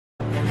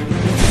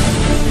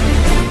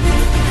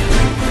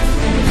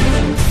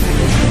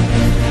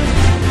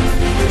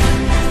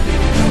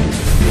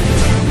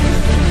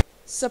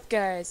What's up,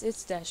 guys?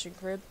 It's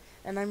Dashingcrib,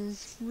 and I'm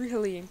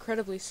really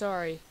incredibly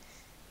sorry,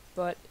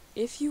 but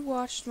if you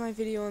watched my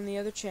video on the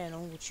other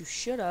channel, which you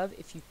should have,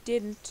 if you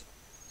didn't,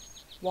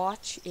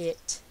 watch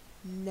it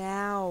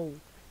now.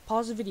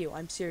 Pause the video,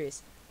 I'm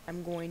serious.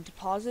 I'm going to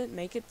pause it,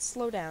 make it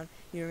slow down,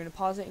 you're going to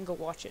pause it and go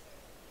watch it.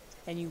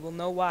 And you will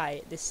know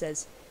why this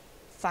says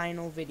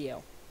final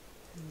video.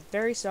 I'm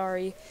very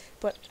sorry,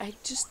 but I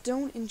just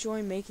don't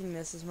enjoy making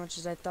this as much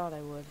as I thought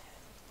I would.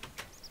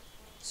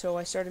 So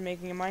I started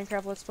making a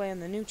Minecraft Let's Play on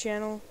the new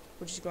channel,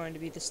 which is going to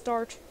be the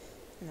start,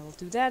 and I will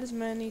do that as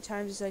many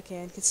times as I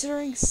can.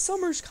 Considering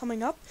summer's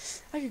coming up,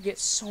 I could get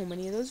so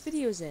many of those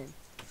videos in.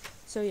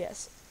 So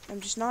yes,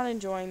 I'm just not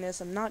enjoying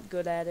this, I'm not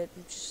good at it,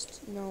 I'm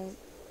just,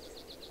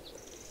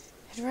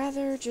 I'd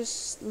rather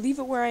just leave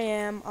it where I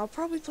am. I'll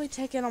probably play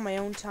Tekkit on my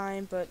own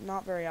time, but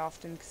not very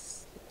often,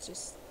 because it's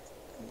just,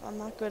 I'm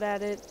not good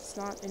at it, it's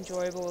not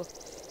enjoyable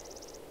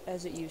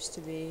as it used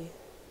to be.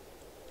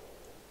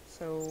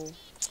 So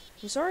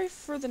I'm sorry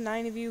for the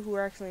 9 of you who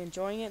are actually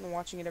enjoying it and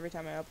watching it every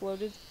time I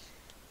uploaded.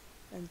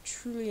 I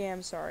truly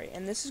am sorry.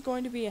 And this is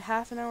going to be a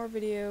half-an-hour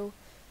video.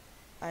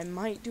 I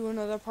might do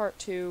another part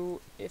 2.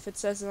 If it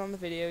says it on the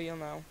video, you'll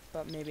know.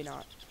 But maybe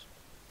not.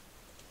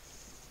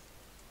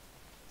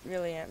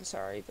 Really am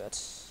sorry, but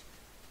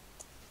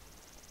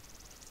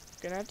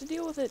gonna have to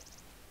deal with it.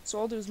 So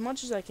I'll do as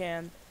much as I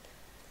can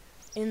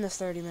in the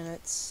 30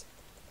 minutes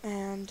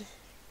and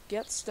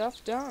get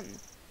stuff done.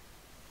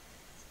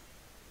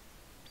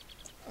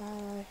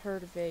 I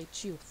heard of a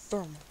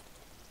geothermal.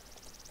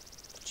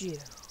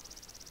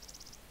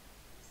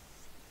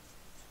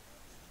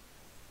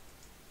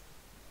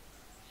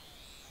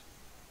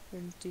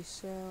 Empty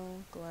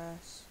cell,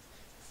 glass,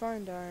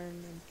 refined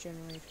iron, and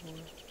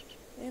generator.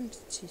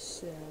 Empty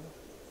cell.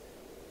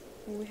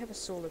 Well, we have a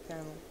solar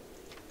panel,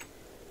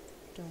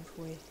 don't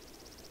we?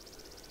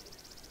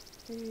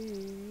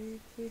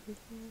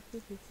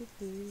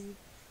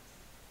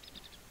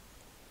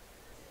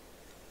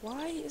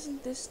 Why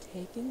isn't this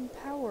taking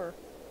power?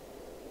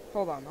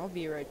 Hold on, I'll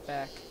be right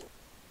back.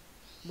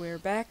 We're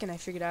back and I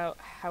figured out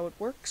how it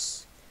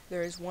works.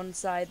 There is one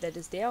side that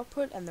is the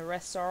output and the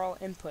rest are all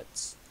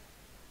inputs.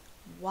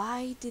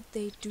 Why did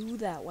they do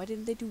that? Why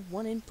didn't they do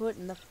one input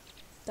and I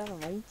don't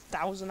know,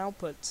 1,000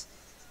 outputs?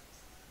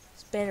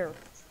 It's better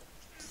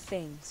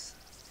things.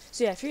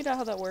 So yeah, I figured out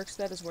how that works,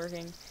 that is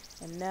working.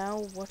 And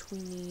now what we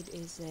need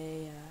is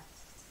a,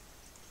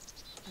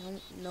 I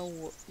don't know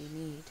what we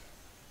need.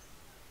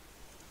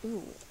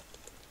 Ooh,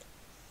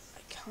 I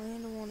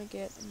kinda wanna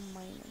get a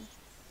miner.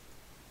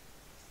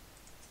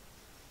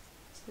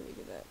 How do we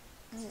get that?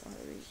 Oh,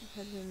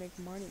 how do we make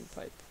mining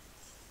pipe?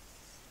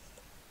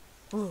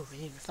 Ooh, we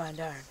need refined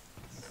iron.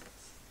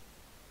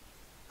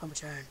 How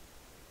much iron?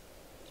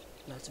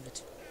 Lots of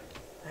it.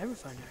 I have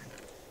refined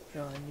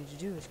iron. All I need to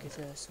do is get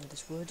some of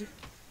this wood,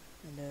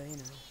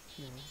 and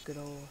good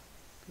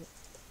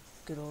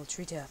old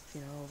tree tap,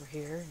 over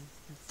here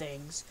and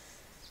things.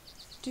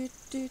 Did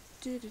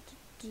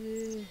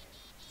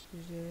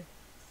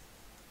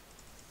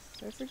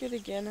I forget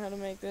again how to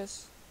make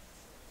this?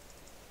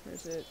 Or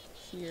is it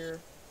here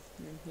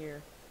and then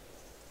here?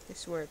 I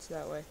swear it's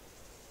that way.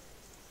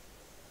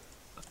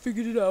 I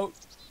figured it out.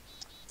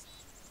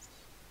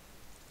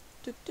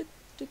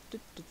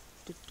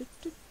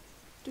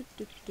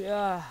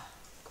 Ah,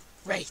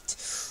 great!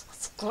 I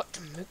forgot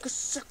to make a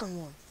second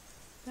one.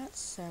 That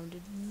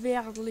sounded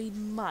very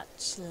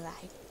much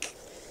like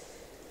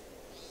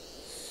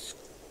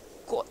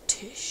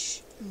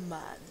Scottish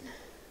man.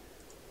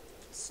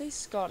 Say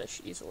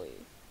Scottish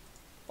easily.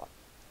 What?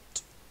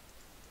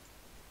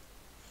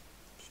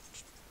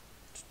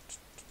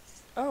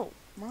 Oh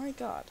my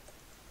god.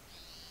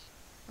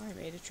 I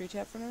made a tree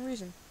tap for no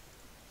reason.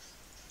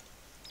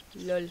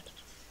 Lol.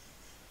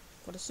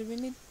 What else do we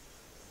need?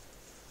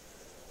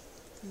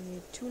 We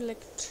need 2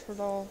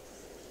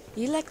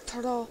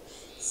 electrical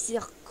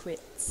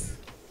circuits.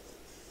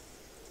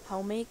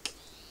 How make?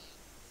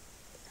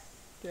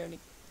 Do we have any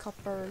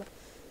copper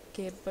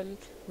cable?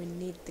 We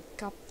need the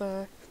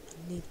copper.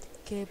 We need the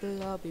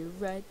cable. I'll be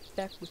right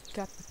back with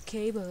copper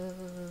cable.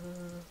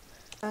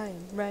 I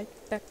am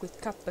right back with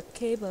copper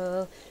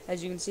cable.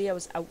 As you can see, I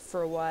was out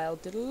for a while,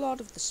 did a lot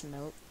of the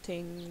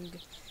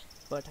smelting,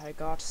 but I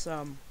got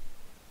some.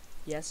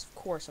 Yes, of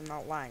course, I'm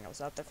not lying. I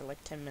was out there for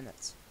like 10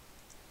 minutes.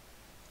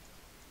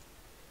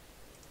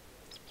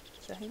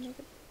 Is that how you make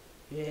it?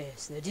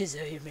 Yes, that is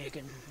how you make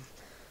it.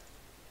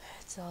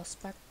 It's all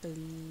sparkly.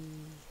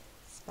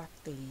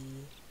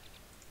 Sparkly.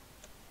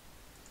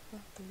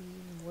 Sparkly.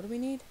 What do we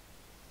need?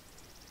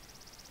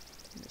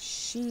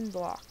 Machine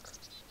block.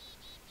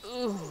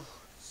 Ooh.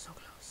 So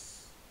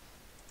close.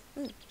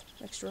 Ooh,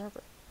 extra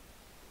rubber.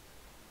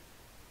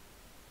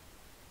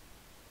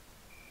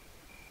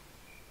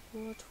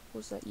 What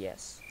was that?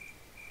 Yes.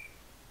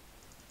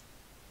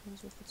 Might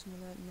as well put some of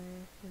that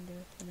in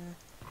there. And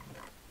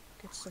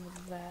get some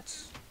of that.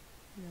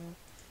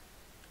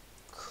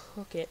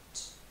 Cook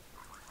it.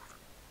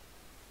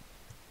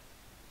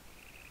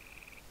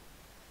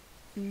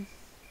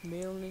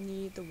 We only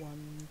need the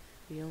one.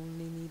 We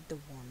only need the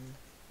one.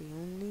 We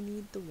only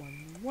need the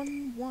one.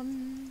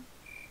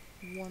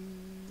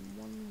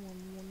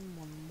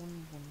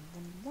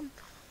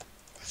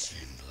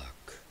 Machine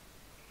luck.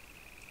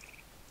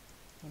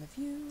 One of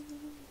you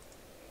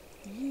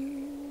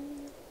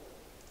and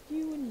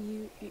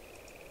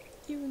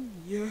you and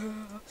you.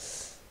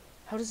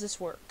 How does this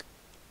work?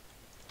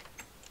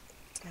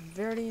 I'm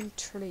very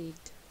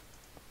intrigued.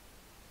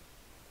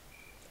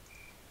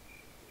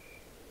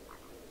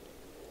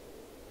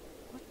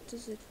 What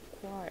does it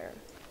require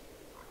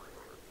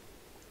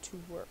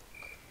to work?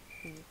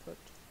 Can you put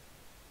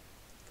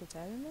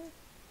that in there?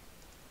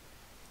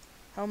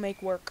 How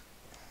make work?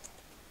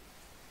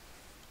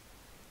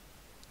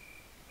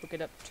 Hook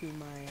it up to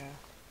my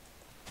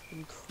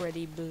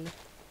incredible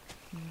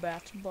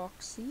bat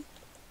boxy.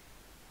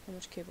 How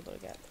much cable do I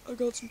got? I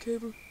got some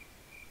cable.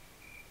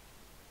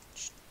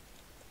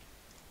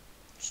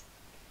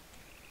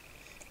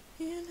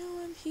 You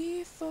know I'm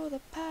here for the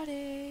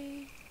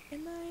party,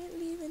 and I ain't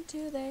leaving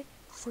till they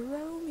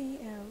throw me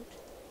out.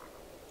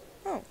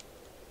 Oh.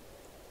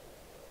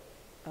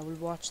 I will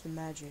watch the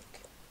magic.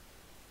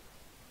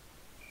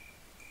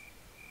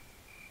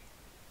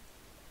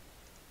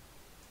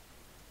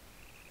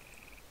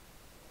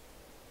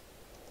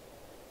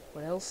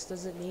 What else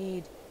does it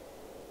need?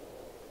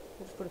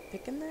 Let's put a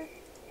pick in there?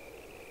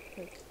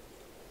 Like,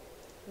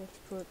 we have to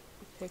put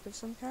a pick of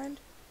some kind?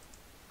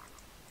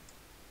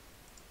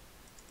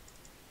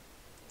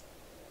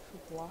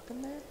 Put a block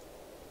in there?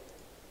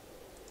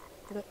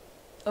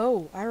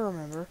 Oh, I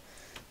remember.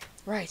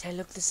 Right, I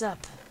looked this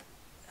up.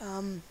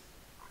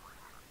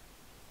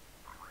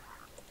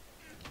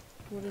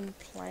 Wooden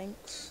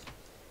planks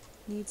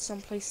need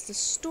someplace to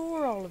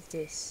store all of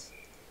this,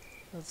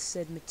 of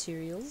said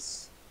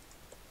materials.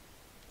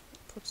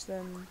 Puts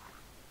them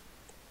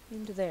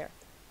into there.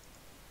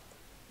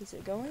 Is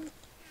it going?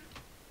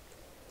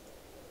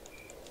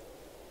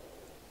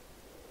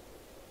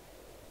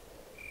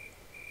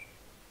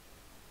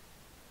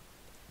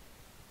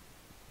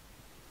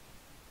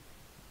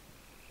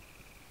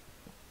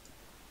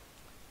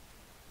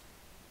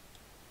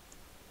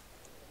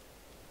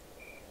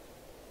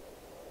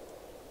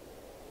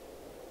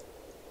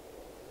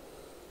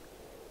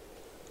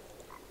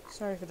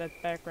 Sorry for that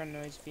background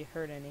noise if you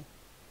heard any.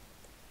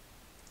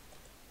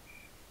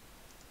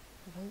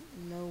 I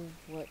don't know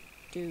what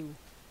do.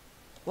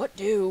 What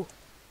do?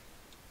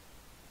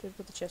 Did I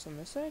put the chest on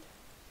this side?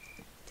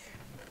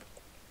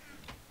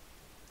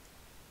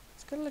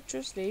 It's got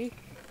electricity.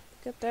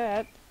 Got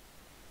that.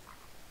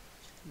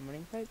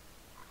 Running pipe.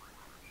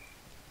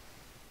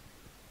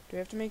 Do we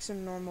have to make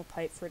some normal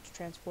pipe for it to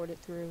transport it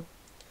through?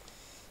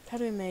 How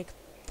do we make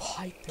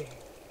piping?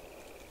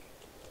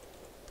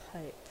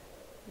 Pipe.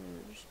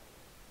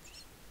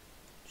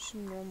 Just a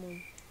normal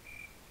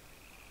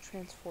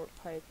transport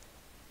pipe.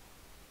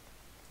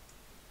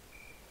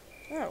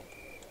 Oh.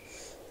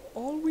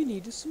 All we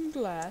need is some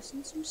glass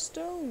and some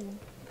stone.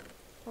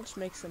 I'll just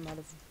make some out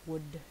of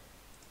wood.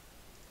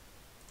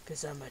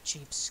 'Cause I'm a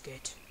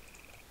cheapskate.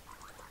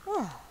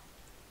 Ah.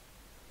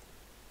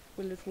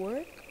 Will it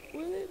work?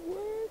 Will it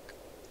work?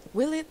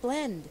 Will it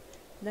blend?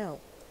 No.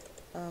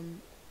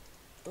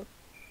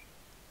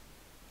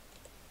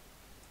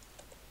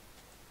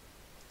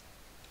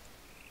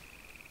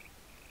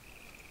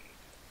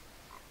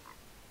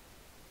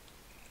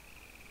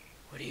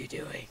 What are you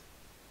doing?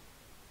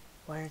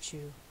 Why aren't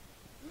you?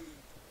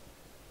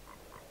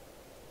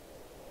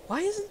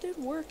 Why isn't it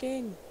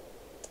working?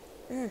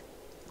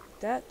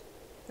 That.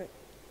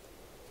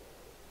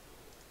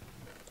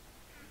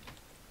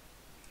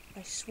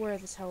 I swear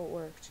that's how it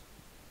worked.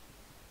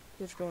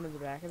 You have to go into the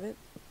back of it.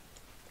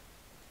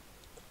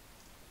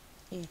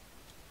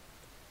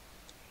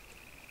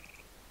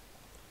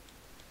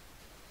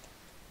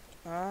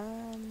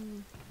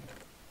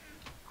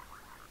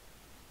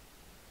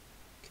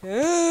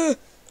 Okay.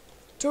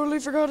 Totally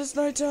forgot it's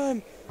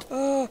nighttime.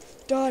 Die.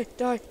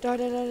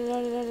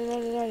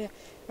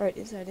 Alright,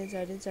 inside.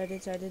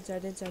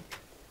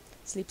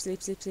 Sleep.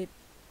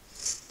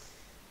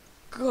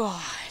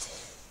 God.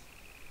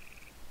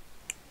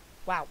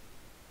 Wow.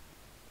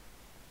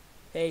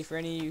 Hey, for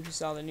any of you who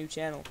saw the new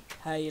channel,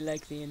 how you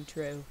like the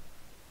intro?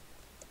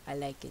 I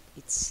like it.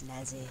 It's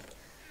snazzy.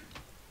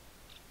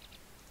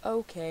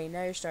 Okay,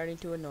 now you're starting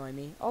to annoy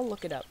me. I'll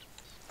look it up.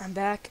 I'm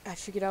back. I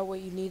figured out what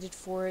you needed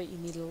for it. You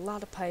needed a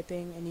lot of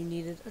piping, and you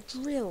needed a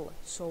drill.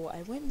 So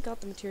I went and got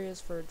the materials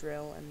for a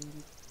drill, and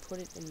you put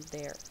it in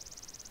there.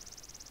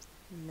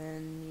 And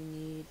then you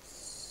need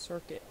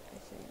circuit, I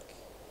think.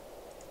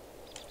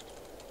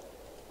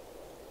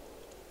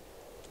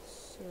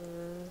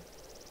 Sir,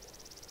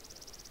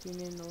 do you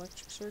need an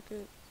electric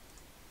circuit?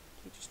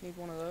 You just need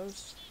one of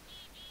those.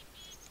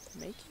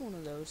 Make you one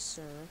of those,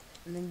 sir.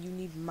 And then you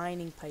need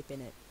mining pipe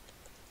in it.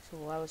 So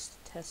allow us to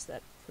test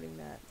that, putting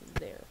that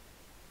there.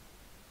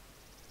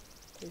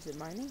 Is it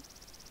mining?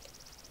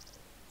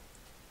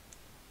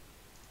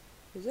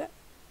 Is it?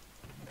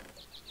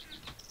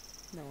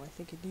 No, I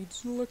think it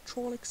needs an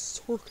electronic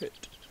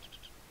circuit.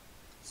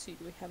 Let's see,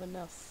 do we have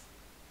enough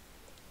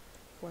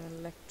for an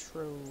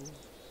electro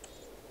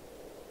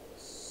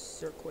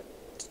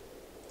circuit?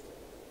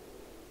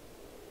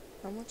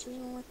 How much is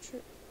an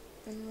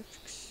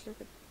electric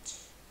circuit?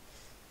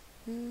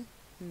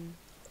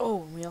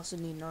 Oh, and we also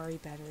need an RE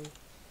battery.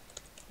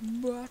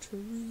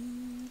 Battery.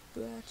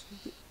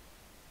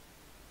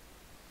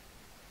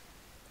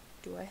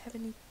 Do I have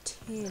any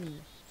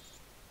tin?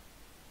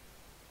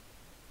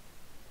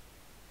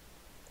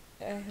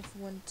 I have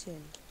 1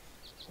 tin.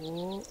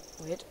 Oh,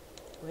 wait.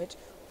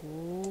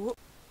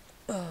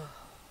 Oh.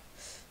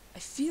 I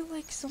feel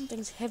like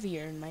something's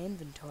heavier in my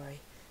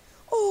inventory.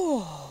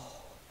 Oh!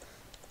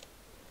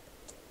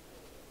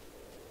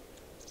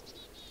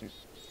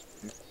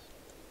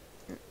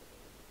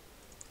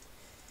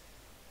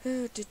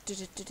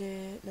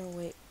 No,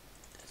 wait.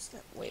 That's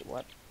not. Wait,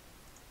 what?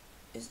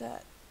 Is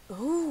that?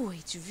 Oh,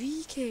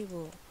 HV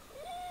cable.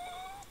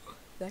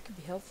 That could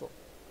be helpful.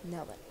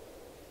 Now then.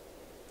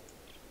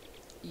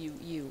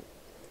 You.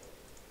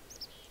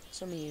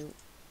 Some of you.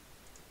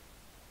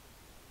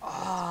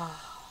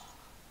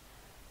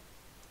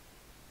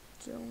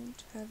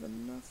 Don't have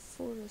enough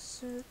for the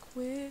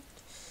circuit.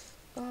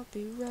 I'll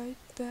be right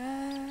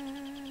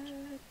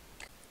back.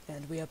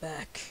 And we are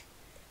back.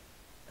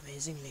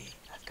 Amazingly,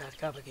 I've got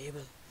copper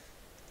cable.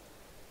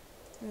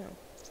 No. 1,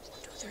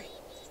 2, 3.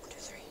 1, 2,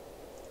 3.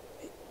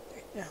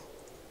 Wait, now.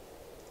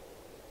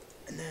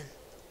 And then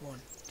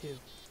 1, 2,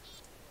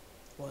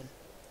 1.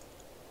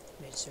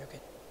 Made a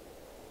circuit.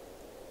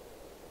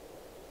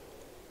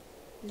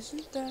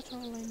 Isn't that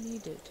all I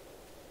needed?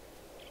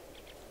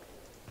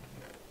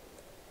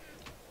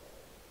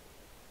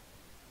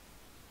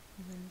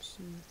 And then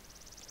some.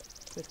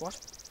 Wait, what?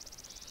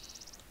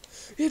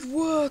 It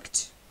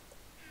worked!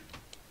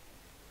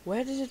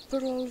 Where did it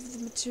put all of the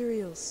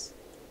materials?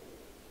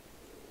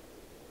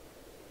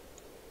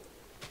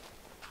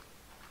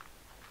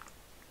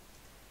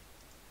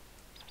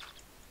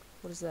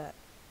 What is that?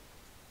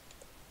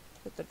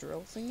 Is that the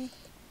drill thingy?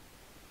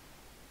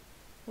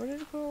 Where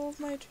did it put all of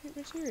my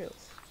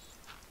materials?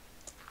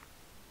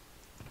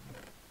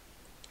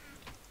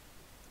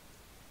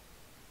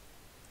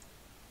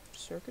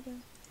 Circuit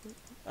in?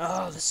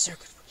 Oh, the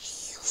circuit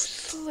was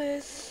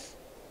useless!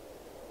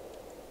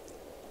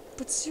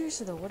 But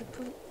seriously though, where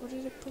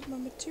did it put my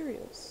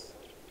materials?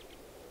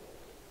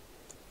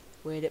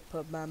 Where did it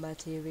put my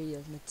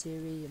materials?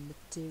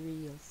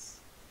 Materials.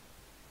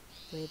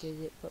 Where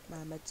did it put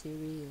my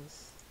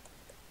materials?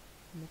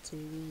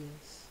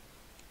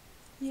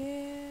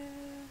 Yeah,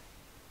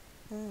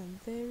 I'm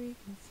very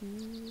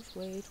confused.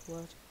 Wait,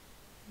 what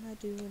am I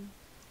doing?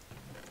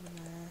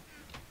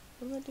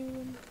 What am I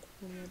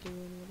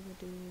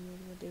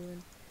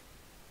doing?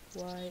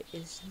 Why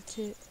isn't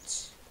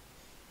it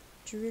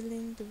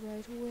drilling the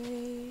right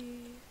way?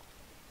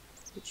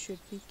 It should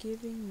be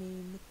giving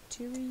me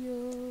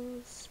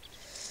materials.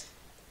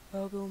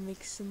 I'll go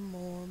make some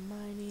more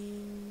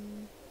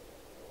mining.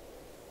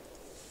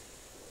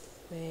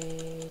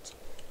 Wait.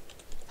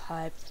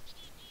 Pipe.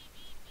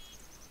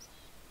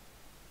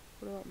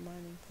 What about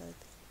mining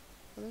pipe?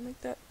 How do I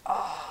make that?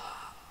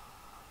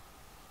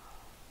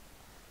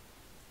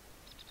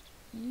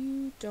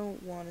 You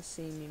don't want to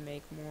see me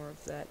make more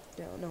of that.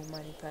 No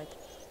mining pipe.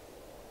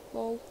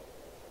 Lol.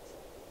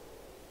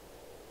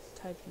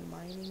 Type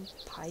mining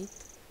pipe.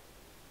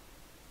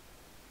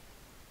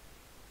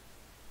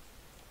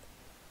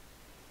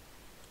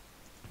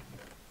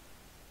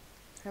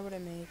 How would I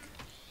make?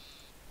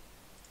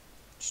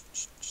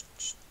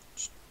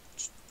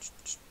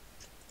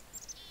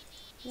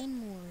 One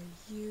more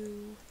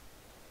you.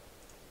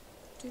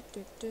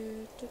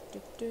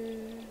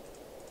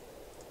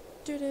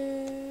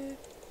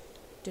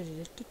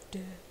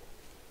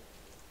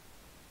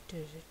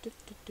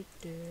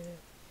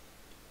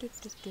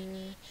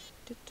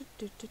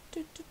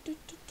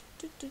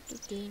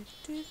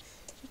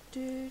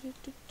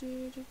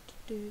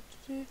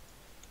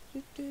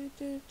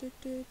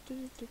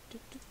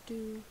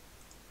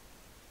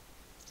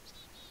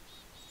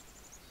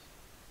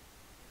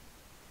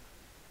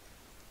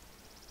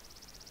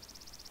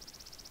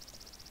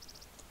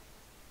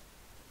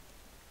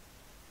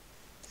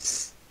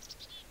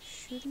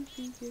 Shouldn't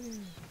be giving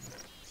me.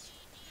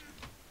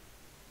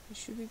 I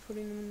should be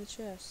putting them in the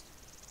chest.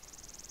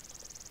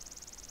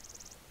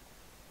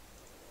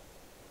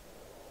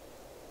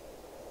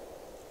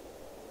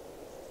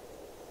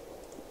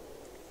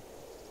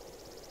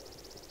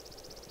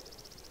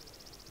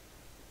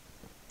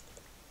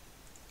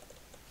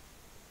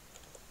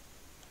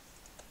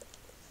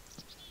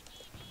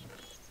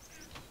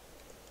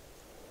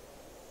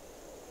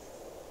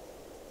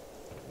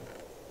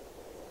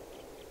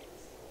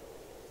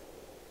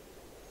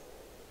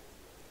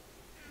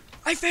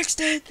 I fixed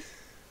it!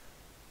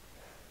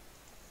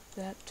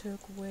 That took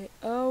way.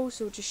 Oh,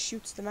 so it just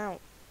shoots them out.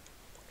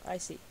 I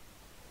see.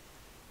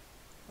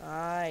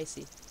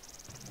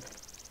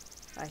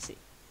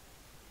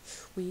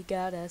 We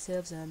got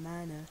ourselves a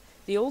miner.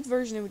 The old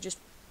version, it would just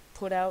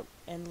put out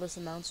endless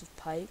amounts of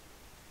pipe.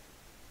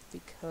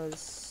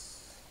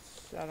 Because,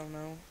 I don't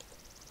know.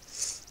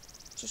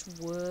 Just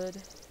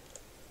wood.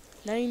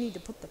 Now you need to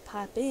put the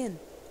pipe in.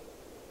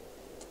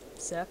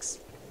 Sucks.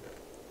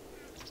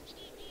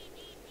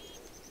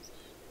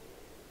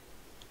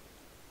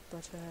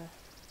 but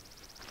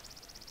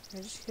I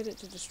just hit it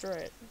to destroy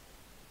it.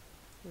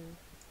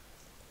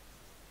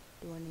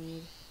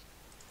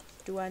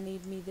 Do I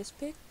need me this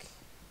pick?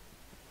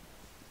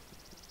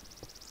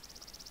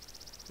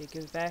 Did it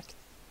give it back?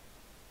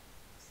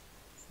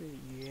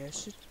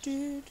 Yes, it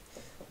did.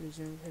 It was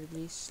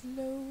incredibly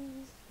slow.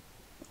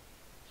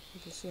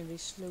 It's gonna be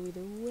slow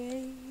either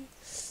way.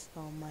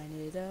 I'll mine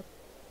it up.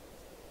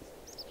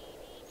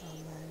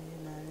 I'll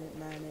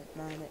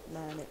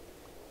mine it.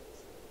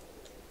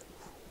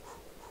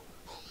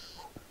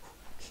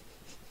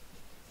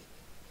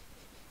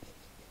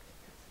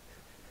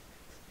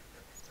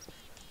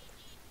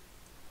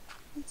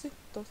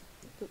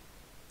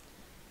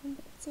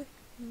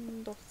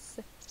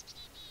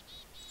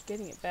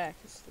 Getting it back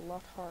is a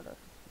lot harder.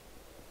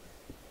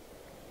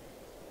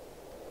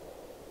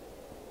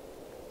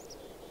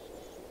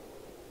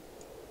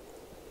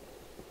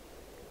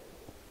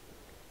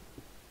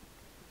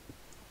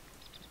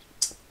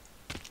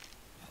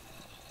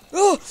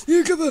 Oh!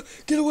 You come on!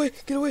 Get away!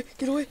 Get away!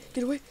 Get away!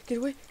 Get away! Get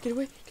away! Get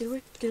away! Get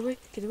away! Get away!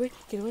 Get away!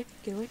 Get away!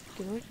 Get away!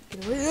 Get away!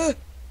 Get away! Ah!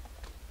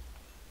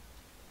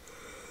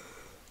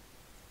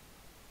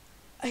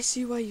 I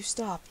see why you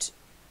stopped.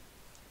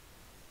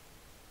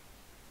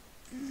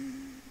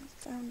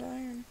 Found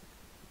iron.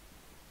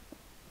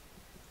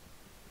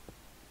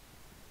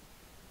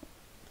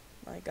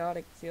 My God,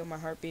 I can feel my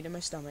heartbeat in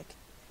my stomach.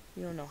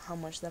 You don't know how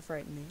much that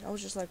frightened me. I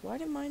was just like, why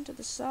did mine to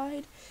the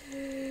side?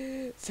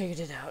 Figured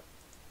it out.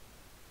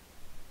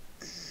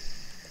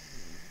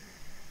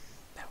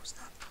 That was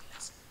not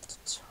pleasant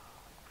at all.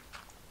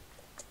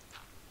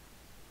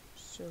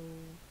 So,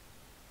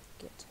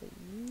 get to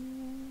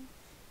you,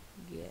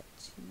 get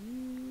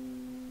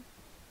you,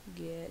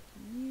 get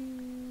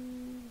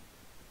you,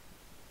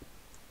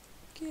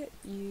 get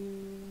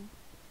you,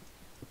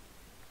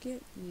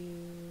 get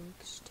you,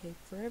 'cause you take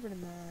forever to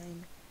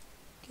mine,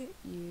 get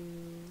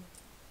you.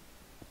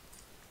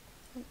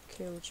 I don't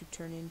care what you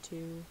turn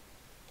into,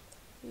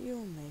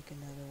 you'll make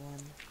another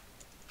one.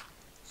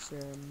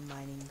 Sir,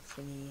 mining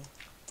thingy.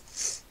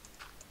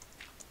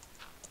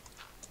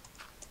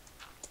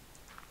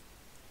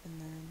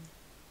 And then,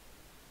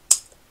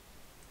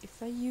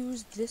 if I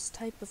use this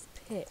type of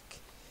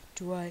pick,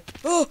 do I...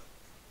 Oh!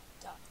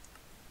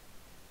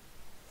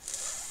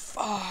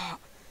 Ah!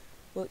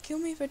 Will it kill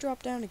me if I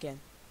drop down again?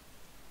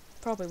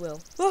 Probably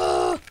will.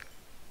 Ah!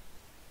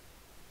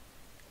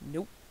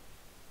 Nope.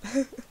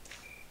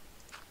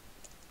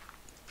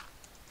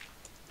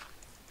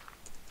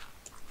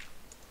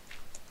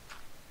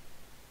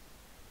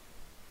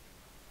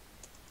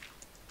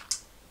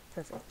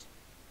 Perfect.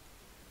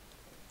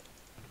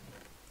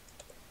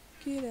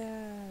 Get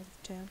out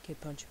of town. Okay,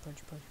 punch.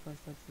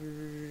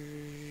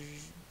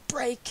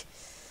 Break!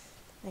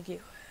 Thank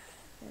you.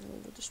 And we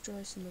will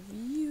destroy some of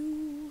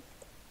you.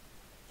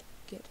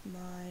 Get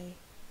my...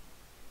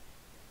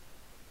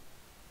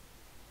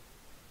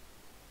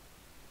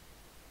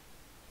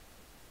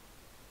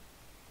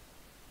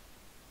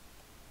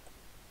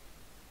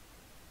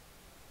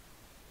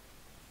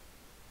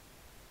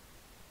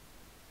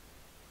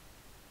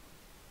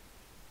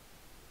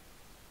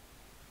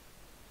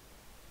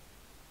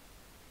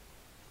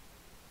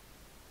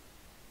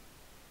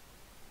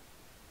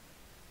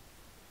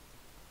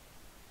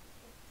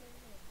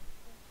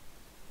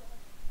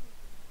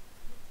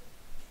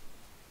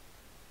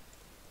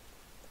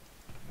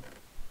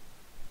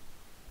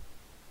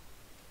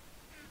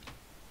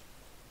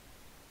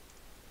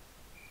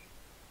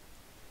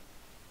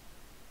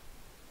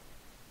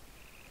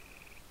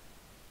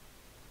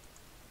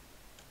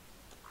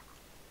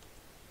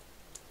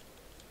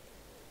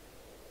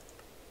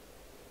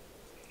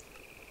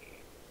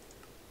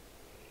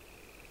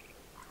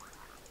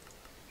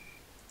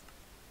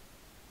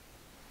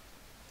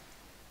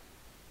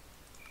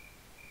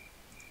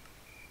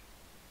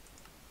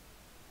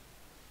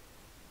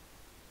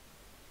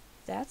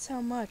 That's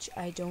how much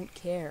I don't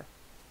care.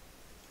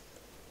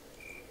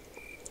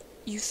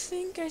 You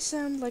think I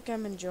sound like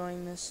I'm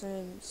enjoying this?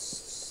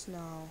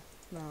 No.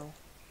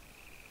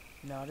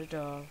 Not at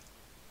all.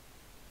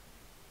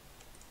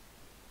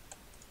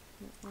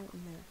 Right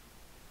in there.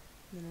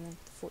 And then I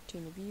want the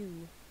 14 of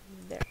you.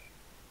 There.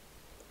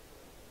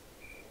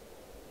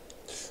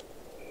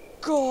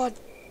 God!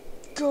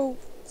 Go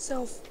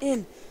self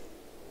in!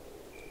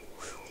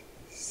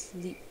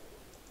 Sleep.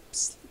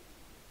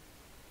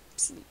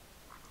 Sleep.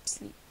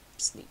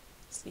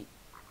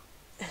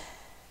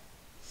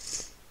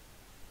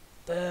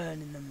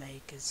 Burn in the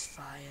maker's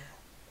fire.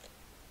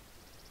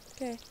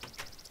 Okay.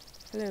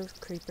 Hello,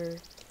 creeper.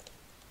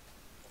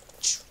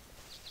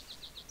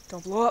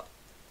 Don't blow up.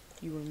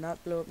 You will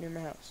not blow up near my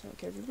house. I don't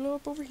care if you blow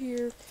up over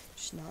here.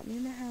 Just not near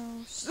my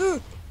house.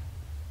 Ugh!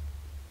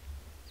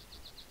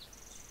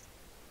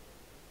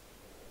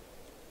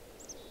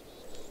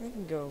 I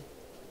can go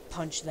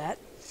punch that.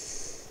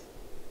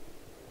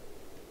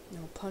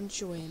 No,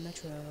 punch away my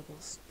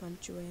troubles.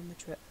 Punch away my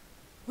troubles.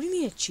 What do you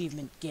mean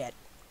achievement get?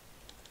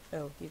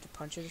 Oh, you have to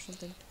punch it or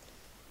something?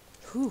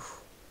 Whew.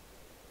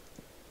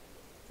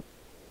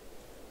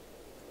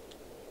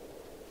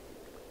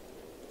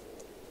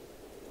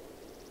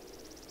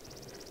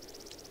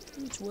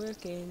 It's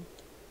working.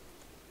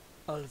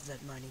 All of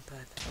that mining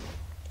pipe.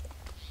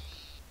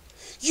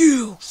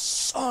 You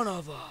son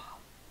of a...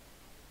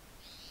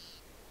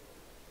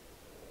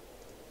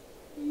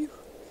 You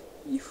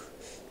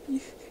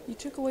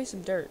took away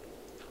some dirt.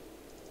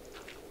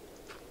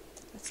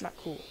 That's not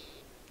cool.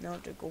 Now I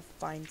have to go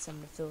find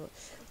some to fill it.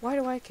 Why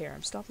do I care?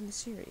 I'm stopping the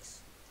series.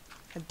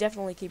 I'm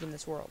definitely keeping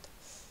this world.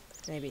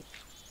 Maybe.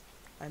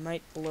 I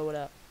might blow it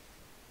up.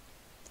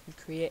 And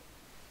create...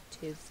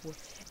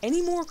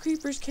 Any more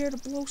creepers care to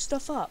blow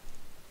stuff up?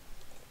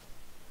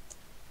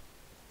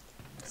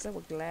 Because I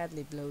would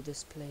gladly blow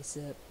this place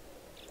up.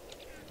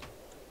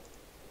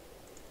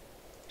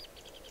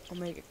 I'll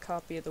make a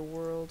copy of the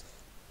world.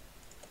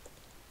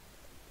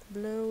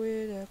 Blow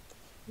it up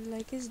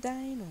like it's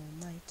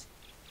dynamite.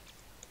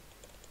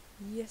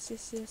 Yes,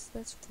 yes, yes,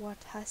 that's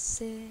what I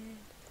said.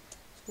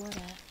 That's what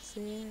I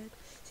said.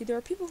 See, there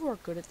are people who are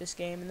good at this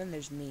game, and then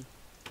there's me.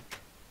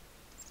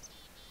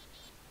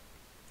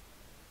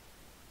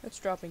 That's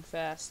dropping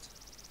fast.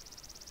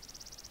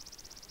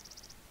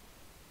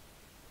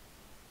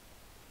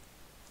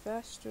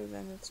 Faster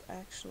than it's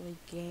actually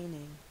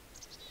gaining.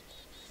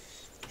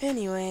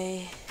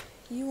 Anyway,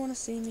 you want to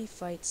see me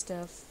fight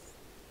stuff?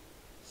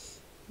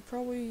 You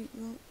probably...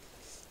 Well,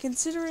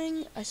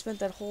 considering I spent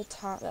that whole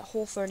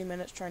 30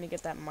 minutes trying to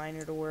get that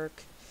miner to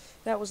work,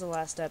 that was the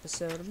last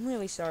episode. I'm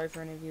really sorry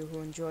for any of you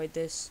who enjoyed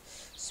this.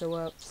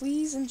 So,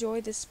 please enjoy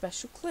this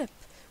special clip,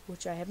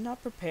 which I have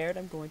not prepared.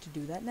 I'm going to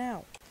do that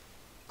now.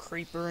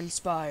 Creeper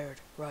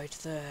inspired, right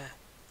there.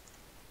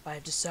 I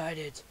have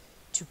decided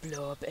to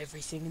blow up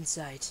everything in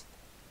sight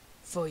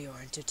for your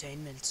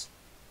entertainment.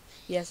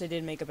 Yes, I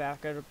did make a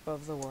backup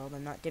of the world.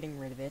 I'm not getting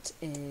rid of it.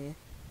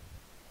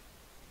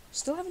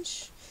 Still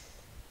haven't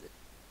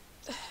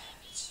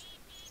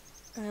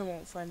I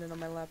won't find it on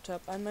my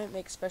laptop. I might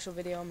make a special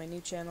video on my new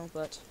channel,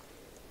 but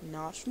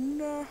not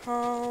now.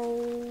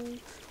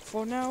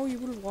 For now, you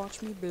will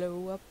watch me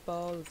blow up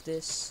all of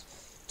this.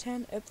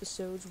 10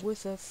 episodes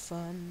worth of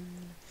fun.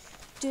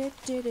 Don't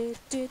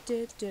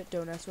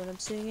ask what I'm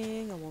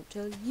singing, I won't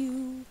tell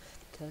you,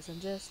 because I'm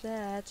just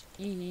that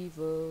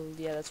evil.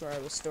 Yeah, that's where I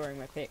was storing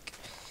my pick.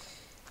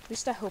 At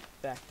least I hope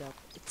it backed up.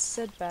 It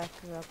said back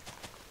up.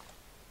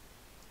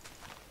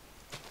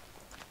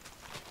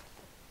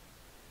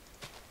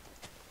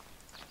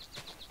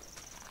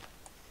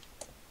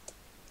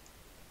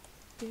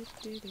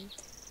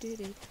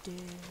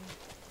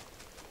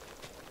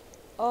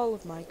 All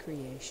of my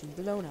creation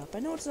blown up. I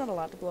know it's not a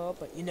lot to blow up,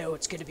 but you know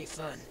it's gonna be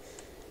fun.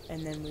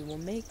 And then we will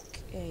make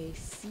a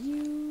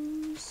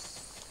fuse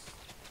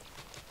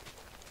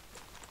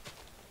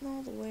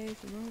all the way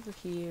from over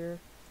here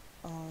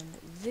on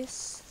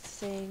this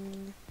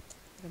thing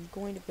that I'm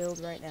going to build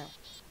right now.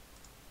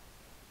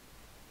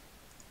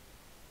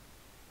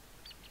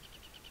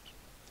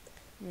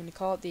 I'm going to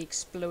call it the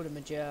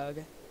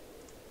Explodamajug.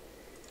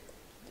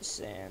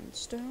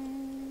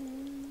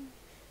 Sandstone.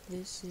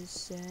 This is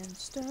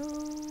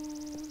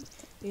sandstone.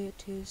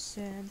 It is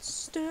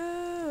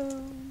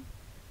sandstone.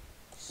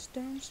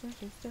 Stone, stone,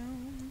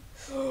 stone,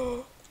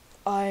 stone.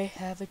 I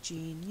have a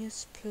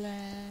genius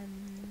plan.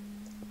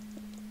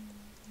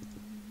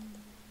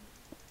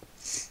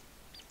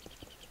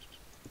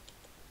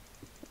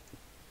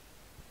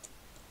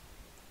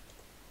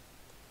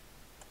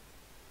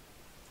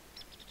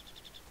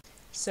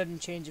 Sudden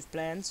change of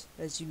plans.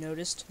 As you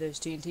noticed, there's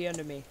TNT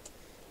under me.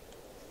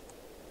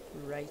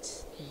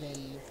 Right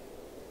then.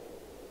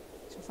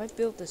 So if I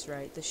built this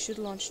right, this should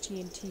launch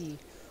TNT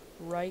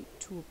right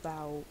to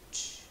about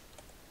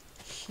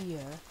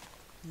here,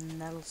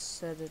 and that'll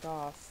set it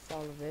off,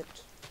 all of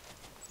it.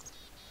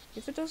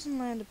 If it doesn't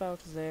land about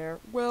there,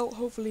 well,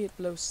 hopefully it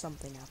blows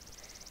something up.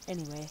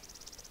 Anyway,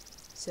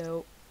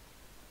 so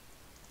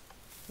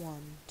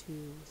 1,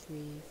 2,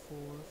 3, 4,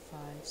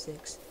 5,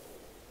 6.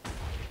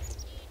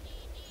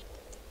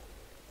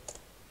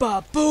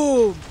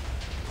 Ba-boom!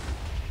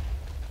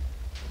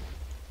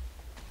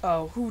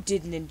 Oh, who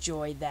didn't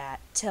enjoy that?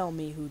 Tell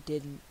me who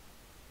didn't.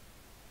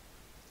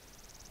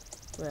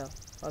 Well,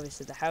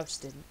 obviously the house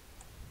didn't.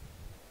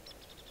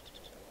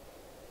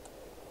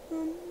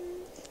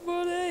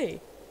 But hey,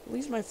 at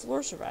least my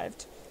floor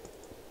survived.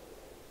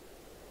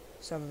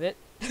 Some of it.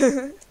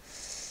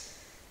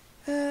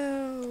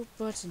 Oh,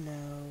 but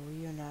no,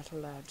 you're not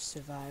allowed to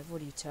survive.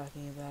 What are you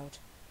talking about?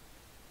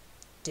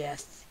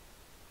 Death.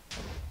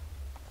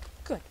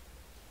 Good.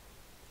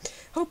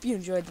 Hope you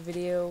enjoyed the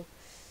video.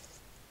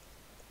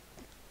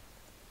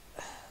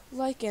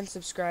 Like and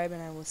subscribe,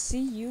 and I will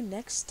see you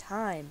next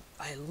time.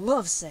 I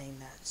love saying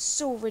that. It's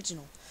so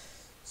original.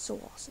 So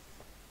awesome.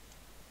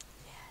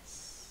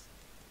 Yes.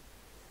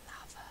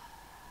 Lava.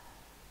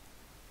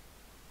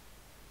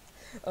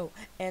 Oh,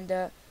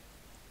 and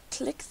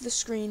click the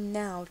screen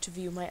now to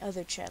view my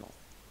other channel.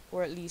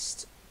 Or at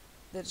least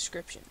the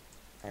description.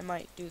 I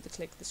might do the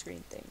click the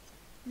screen thing.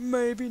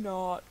 Maybe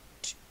not.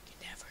 You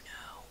never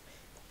know.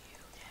 You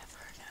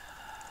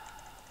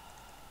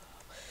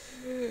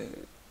never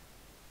know.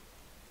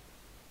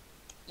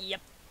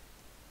 Yep.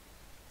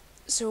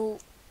 So,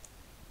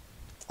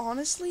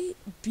 honestly,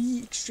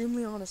 be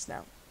extremely honest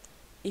now.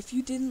 if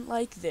you didn't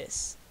like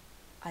this,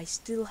 I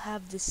still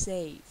have the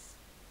save.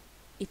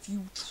 If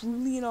you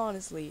truly and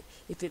honestly,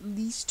 if at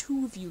least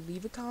 2 of you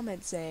leave a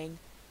comment saying,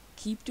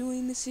 keep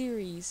doing the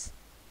series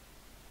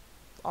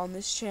on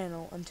this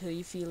channel until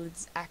you feel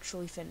it's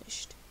actually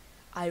finished,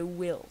 I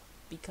will,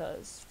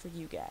 because for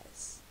you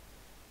guys.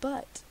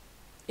 But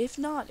if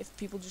not, if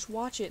people just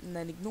watch it and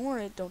then ignore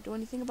it, don't do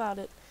anything about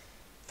it.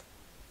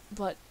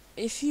 But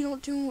if you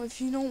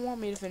don't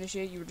want me to finish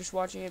it, you were just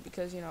watching it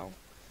because, you know,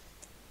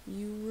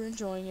 you were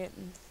enjoying it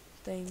and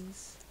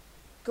things,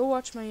 go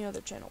watch my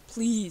other channel.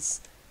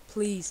 Please,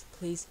 please,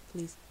 please,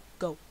 please,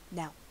 go,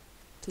 now.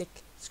 Click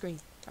screen.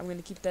 I'm going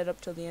to keep that up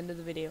till the end of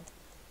the video.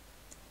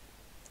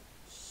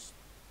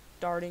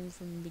 Starting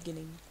from the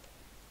beginning.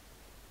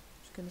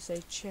 Just going to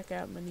say, check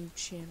out my new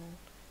channel.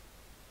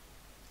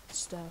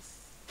 Stuff.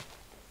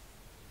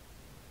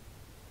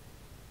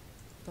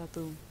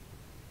 Ba-boom.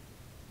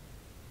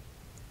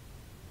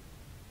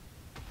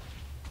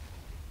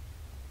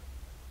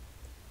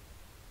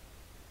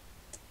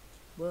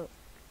 Whoa.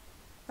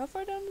 How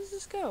far down does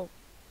this go?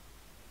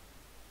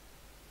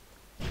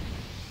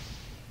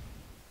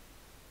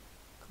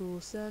 Cool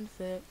sound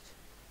effect.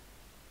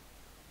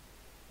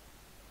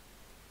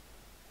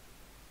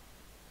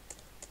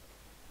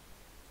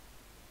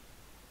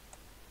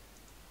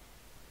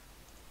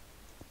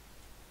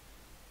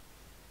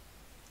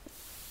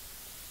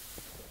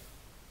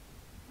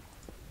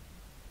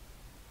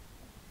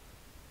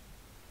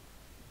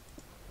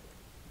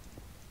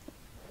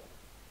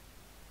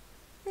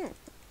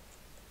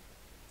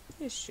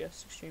 It's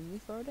just extremely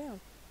far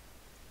down.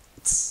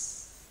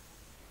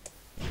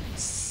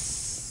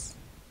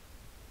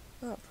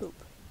 Oh, poop.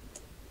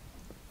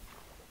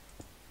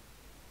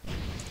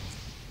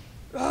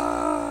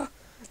 Ah!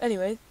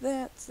 Anyway,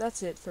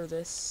 that's it for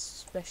this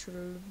special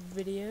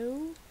video.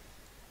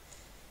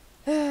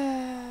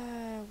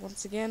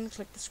 Once again,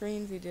 click the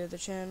screen, view the other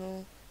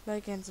channel,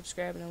 like and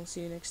subscribe, and I will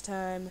see you next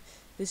time.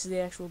 This is the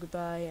actual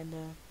goodbye,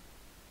 and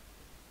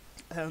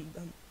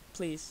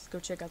please go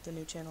check out the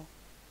new channel.